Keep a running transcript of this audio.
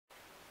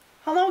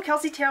Hello,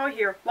 Kelsey Taylor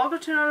here. Welcome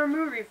to another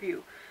movie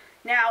review.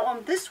 Now,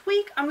 this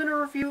week I'm going to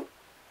review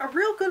a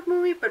real good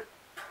movie, but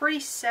pretty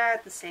sad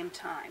at the same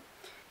time.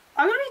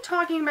 I'm going to be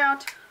talking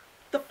about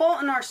The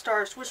Fault in Our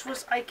Stars, which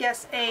was, I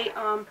guess, a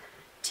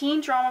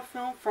teen drama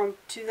film from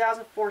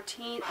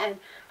 2014, and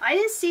I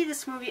didn't see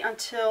this movie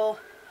until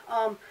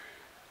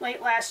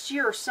late last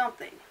year or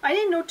something. I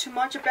didn't know too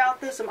much about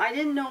this. I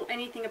didn't know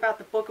anything about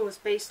the book it was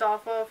based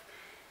off of.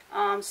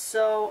 I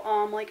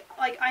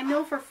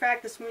know for a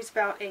fact this movie's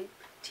about a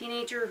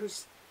teenager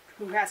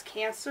who has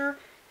cancer,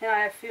 and I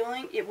had a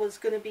feeling it was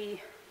going to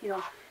be,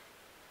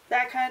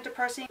 that kind of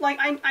depressing. Like,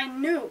 I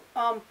knew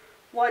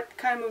what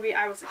kind of movie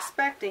I was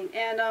expecting,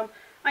 and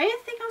I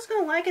didn't think I was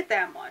going to like it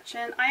that much,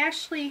 and I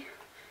actually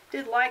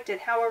did like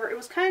it. However, it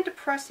was kind of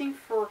depressing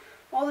for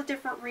all the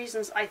different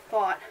reasons I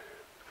thought.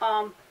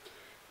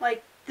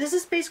 This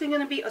is basically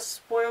going to be a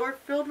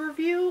spoiler-filled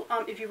review.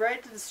 If you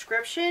read the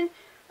description,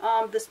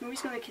 this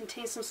movie's going to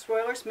contain some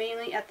spoilers,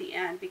 mainly at the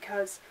end,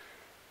 because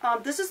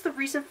this is the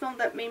recent film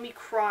that made me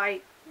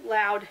cry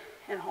loud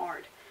and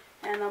hard,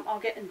 and I'll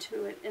get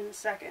into it in a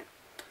second.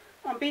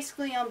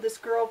 Basically, this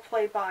girl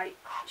played by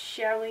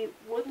Shailene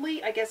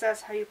Woodley, I guess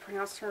that's how you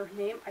pronounce her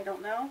name, I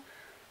don't know,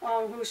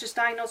 who was just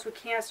diagnosed with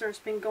cancer, has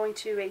been going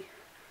to a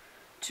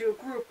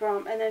group,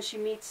 and then she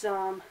meets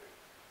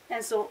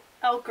Ansel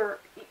Elgort,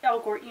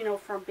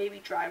 from Baby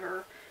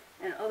Driver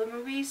and other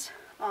movies.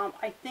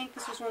 I think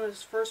this was one of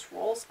his first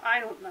roles. I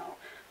don't know.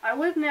 I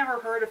would have never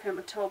heard of him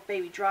until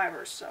Baby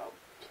Driver, so.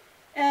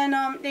 And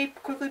they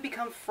quickly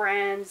become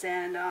friends,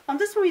 and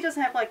this movie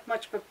doesn't have like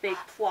much of a big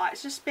plot.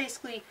 It's just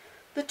basically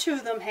the two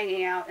of them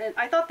hanging out, and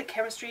I thought the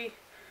chemistry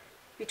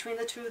between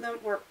the two of them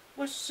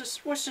was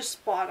just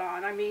spot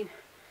on. I mean,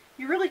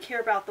 you really care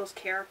about those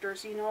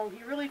characters, you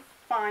really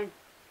find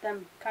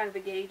them kind of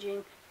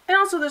engaging. And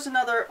also there's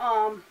another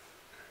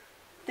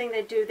thing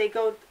they do. They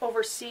go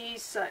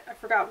overseas, I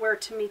forgot where,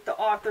 to meet the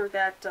author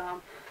that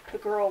the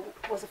girl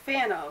was a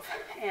fan of,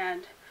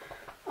 and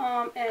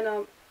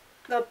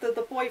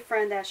the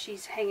boyfriend that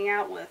she's hanging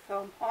out with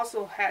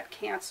also had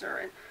cancer.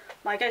 And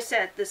like I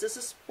said, this is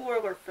a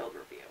spoiler-filled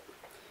review,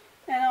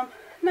 and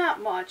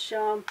not much.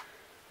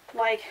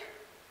 Like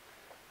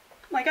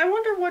I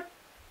wonder what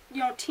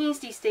teens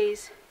these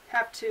days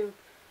have to,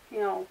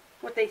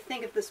 what they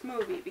think of this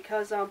movie,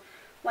 because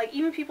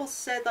even people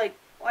said,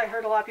 I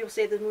heard a lot of people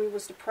say the movie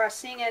was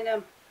depressing,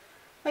 and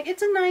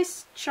it's a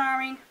nice,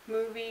 charming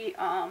movie,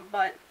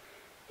 but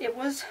it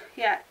was,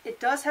 it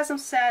does have some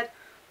sad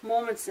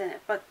moments in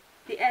it, but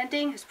the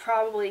ending is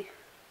probably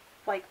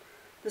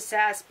the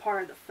saddest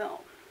part of the film.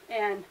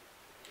 And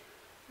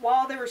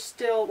while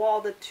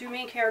the two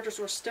main characters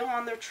were still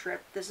on their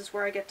trip, this is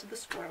where I get to the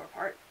spoiler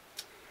part.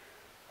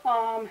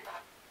 And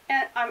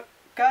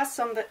Gus,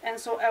 the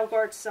Ansel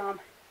Elgort's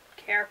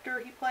character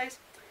he plays,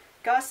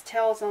 Gus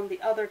tells the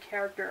other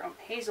character,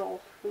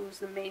 Hazel, who's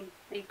the main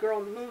girl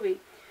in the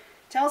movie,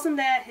 tells him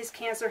that his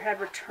cancer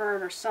had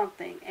returned or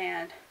something,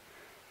 and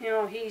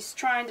he's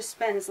trying to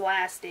spend his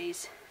last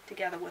days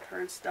together with her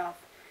and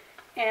stuff.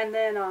 And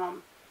then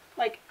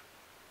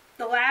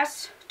the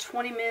last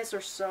 20 minutes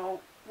or so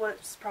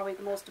was probably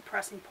the most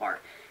depressing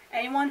part.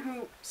 Anyone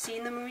who's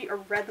seen the movie or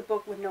read the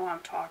book would know what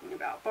I'm talking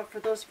about, but for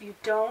those of you who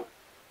don't,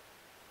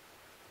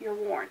 you're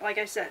warned. Like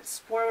I said,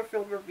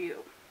 spoiler-filled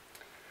review.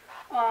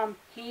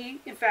 He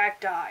in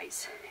fact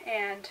dies,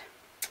 and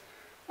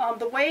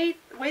the way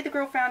the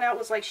girl found out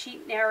was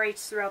she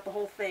narrates throughout the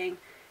whole thing,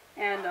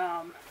 and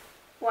the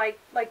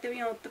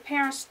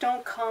parents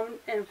don't come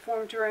and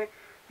inform her or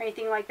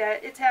anything like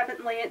that. It's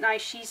happened late at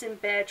night. She's in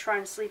bed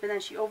trying to sleep, and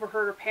then she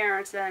overheard her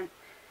parents, and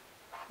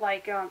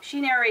she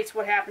narrates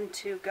what happened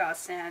to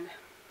Gus, and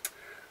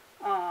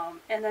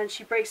then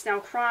she breaks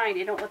down crying.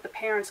 They don't let the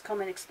parents come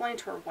and explain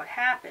to her what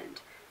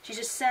happened. She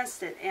just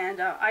sensed it,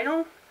 and I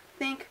don't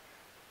think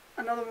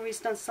another movie's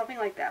done something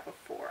like that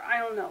before. I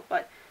don't know,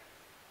 but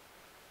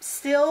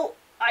still,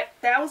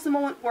 that was the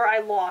moment where I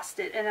lost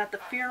it. And at the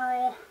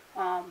funeral,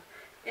 I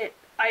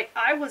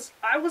was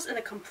in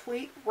a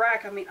complete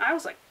wreck. I mean, I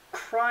was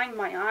crying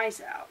my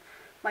eyes out,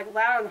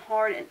 loud and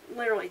hard, and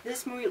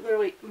this movie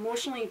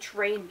emotionally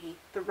drained me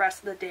the rest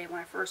of the day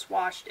when I first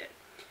watched it.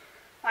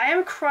 I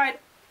haven't cried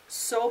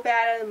so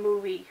bad in a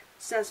movie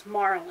since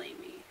Marley and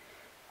Me.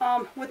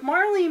 With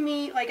Marley and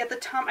Me, at the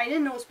time, I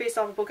didn't know it was based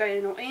off a book. I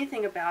didn't know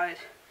anything about it.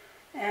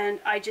 And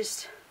I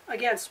just,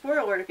 again, spoiler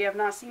alert if you have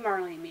not seen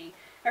Marley and Me,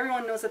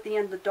 everyone knows at the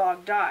end the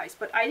dog dies,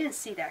 but I didn't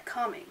see that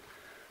coming.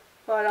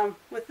 But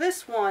with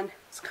this one,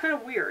 it's kind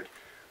of weird.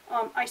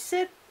 I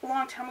said a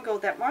long time ago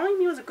that Marley and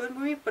Me was a good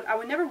movie, but I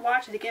would never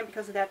watch it again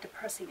because of that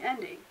depressing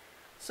ending.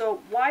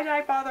 So why did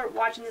I bother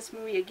watching this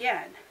movie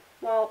again?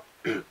 Well,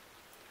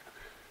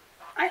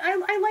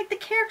 I like the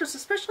characters,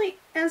 especially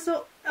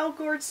Ansel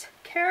Elgort's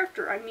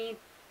character. I mean,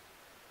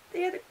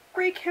 they had a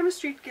great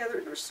chemistry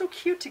together. They were so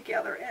cute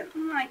together, and oh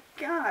my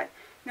god,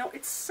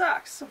 it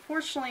sucks.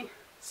 Unfortunately,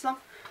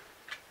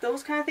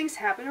 those kind of things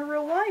happen in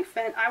real life,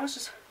 and I was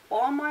just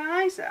bawling my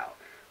eyes out,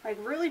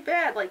 really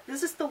bad.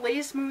 This is the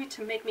latest movie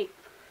to make me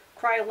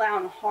cry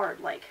loud and hard.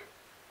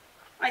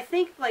 I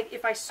think, like,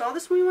 if I saw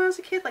this movie when I was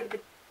a kid, like,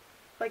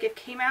 if it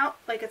came out,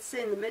 like, let's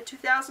say in the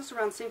mid-2000s,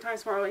 around the same time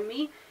as Marley and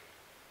Me,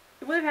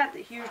 it would have had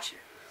the huge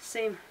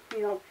same,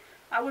 you know,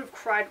 I would have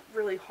cried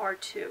really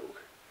hard too.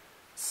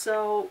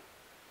 So,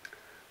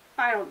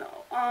 I don't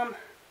know.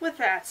 With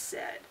that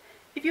said,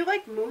 if you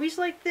like movies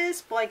like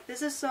this, like,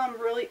 this is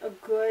really a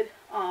good,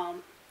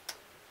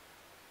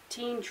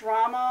 teen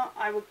drama,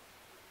 I would,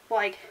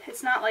 like,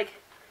 it's not like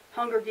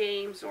Hunger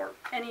Games or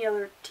any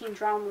other teen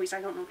drama movies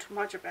I don't know too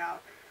much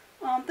about.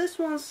 This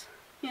one's,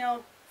 you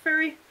know,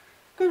 very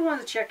good one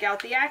to check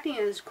out. The acting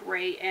is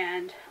great,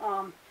 and,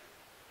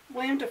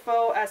 William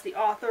Dafoe as the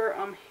author,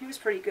 he was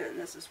pretty good in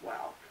this as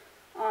well.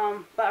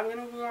 But I'm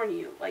going to warn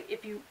you, like,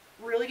 if you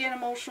really get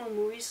emotional in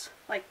movies,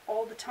 like,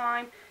 all the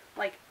time,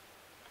 like,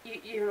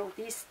 you know,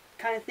 these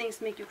kind of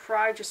things make you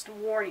cry, just a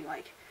warning,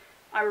 like,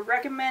 I would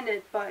recommend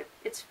it, but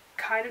it's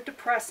kind of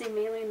depressing,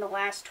 mainly in the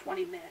last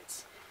 20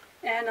 minutes.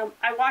 And,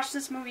 I watched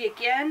this movie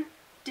again,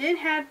 didn't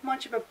have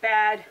much of a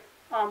bad,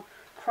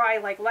 cry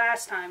like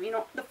last time. You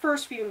know, the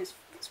first viewing is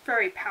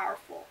very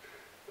powerful.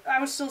 I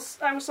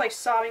was like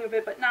sobbing a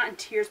bit, but not in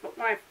tears, but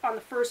on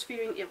the first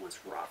viewing, it was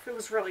rough. It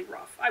was really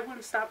rough. I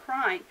wouldn't stop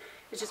crying.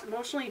 It just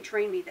emotionally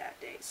drained me that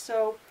day.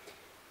 So,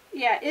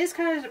 yeah, it is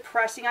kind of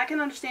depressing. I can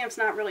understand it's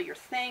not really your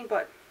thing,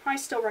 but I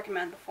still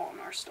recommend The Fault in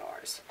Our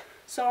Stars.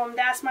 So,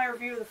 that's my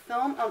review of the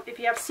film. If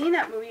you have seen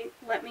that movie,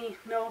 let me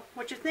know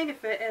what you think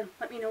of it, and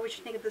let me know what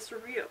you think of this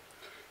review.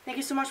 Thank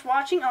you so much for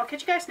watching. I'll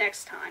catch you guys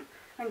next time,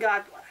 and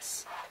God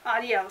bless.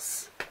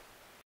 Adios.